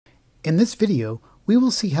In this video, we will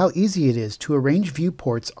see how easy it is to arrange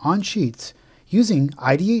viewports on sheets using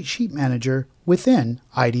Ideate SheetManager within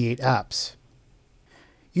Ideate Apps.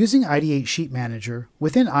 Using Ideate SheetManager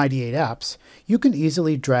within Ideate Apps, you can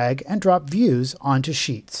easily drag and drop views onto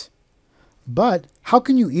sheets. But how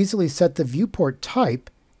can you easily set the viewport type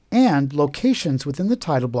and locations within the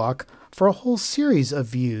title block for a whole series of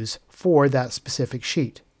views for that specific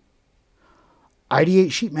sheet? Ideate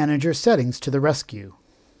SheetManager settings to the rescue.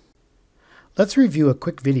 Let's review a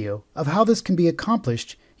quick video of how this can be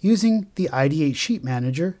accomplished using the Ideate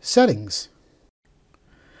SheetManager settings.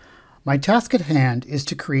 My task at hand is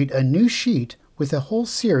to create a new sheet with a whole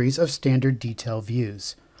series of standard detail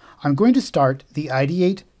views. I'm going to start the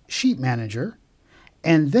Ideate SheetManager,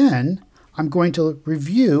 and then I'm going to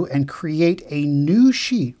review and create a new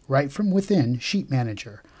sheet right from within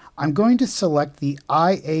SheetManager. I'm going to select the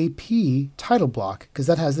IAP title block because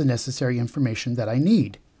that has the necessary information that I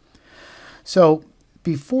need. So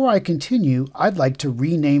before I continue, I'd like to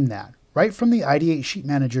rename that. Right from the Ideate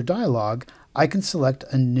SheetManager dialog, I can select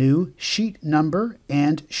a new sheet number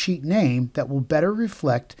and sheet name that will better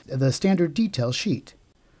reflect the standard detail sheet.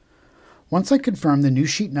 Once I confirm the new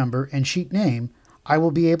sheet number and sheet name, I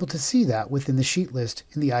will be able to see that within the sheet list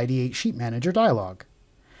in the Ideate SheetManager dialog.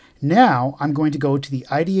 Now I'm going to go to the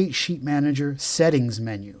Ideate SheetManager settings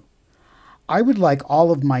menu. I would like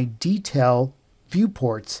all of my detail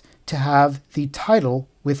viewports to have the title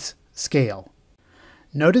with scale.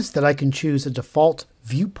 Notice that I can choose a default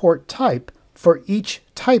viewport type for each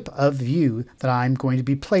type of view that I'm going to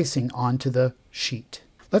be placing onto the sheet.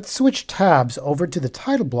 Let's switch tabs over to the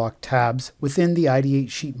title block tabs within the Ideate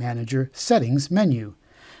SheetManager settings menu.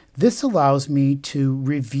 This allows me to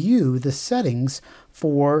review the settings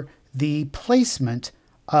for the placement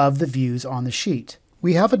of the views on the sheet.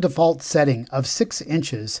 We have a default setting of 6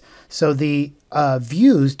 inches, so the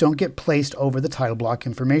views don't get placed over the title block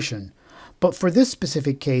information. But for this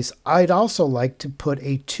specific case, I'd also like to put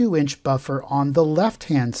a 2-inch buffer on the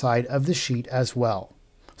left-hand side of the sheet as well.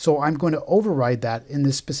 So I'm going to override that in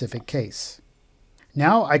this specific case.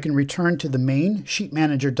 Now I can return to the main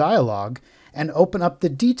SheetManager dialog and open up the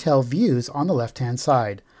detail views on the left-hand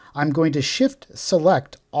side. I'm going to shift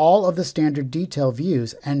select all of the standard detail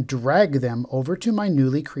views and drag them over to my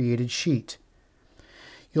newly created sheet.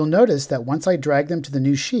 You'll notice that once I drag them to the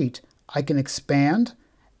new sheet, I can expand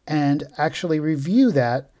and actually review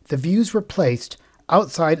that the views were placed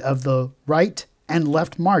outside of the right and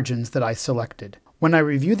left margins that I selected. When I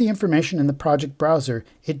review the information in the project browser,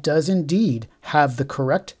 it does indeed have the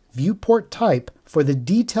correct viewport type for the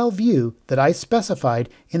detail view that I specified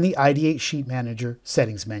in the Ideate SheetManager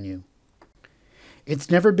settings menu.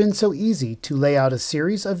 It's never been so easy to lay out a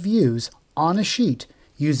series of views on a sheet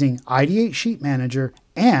using Ideate SheetManager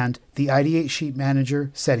and the Ideate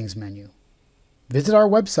SheetManager settings menu. Visit our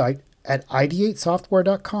website at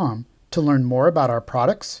ideatesoftware.com to learn more about our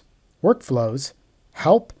products, workflows,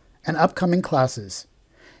 help, and upcoming classes.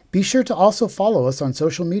 Be sure to also follow us on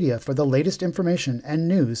social media for the latest information and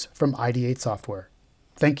news from Ideate Software.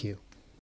 Thank you.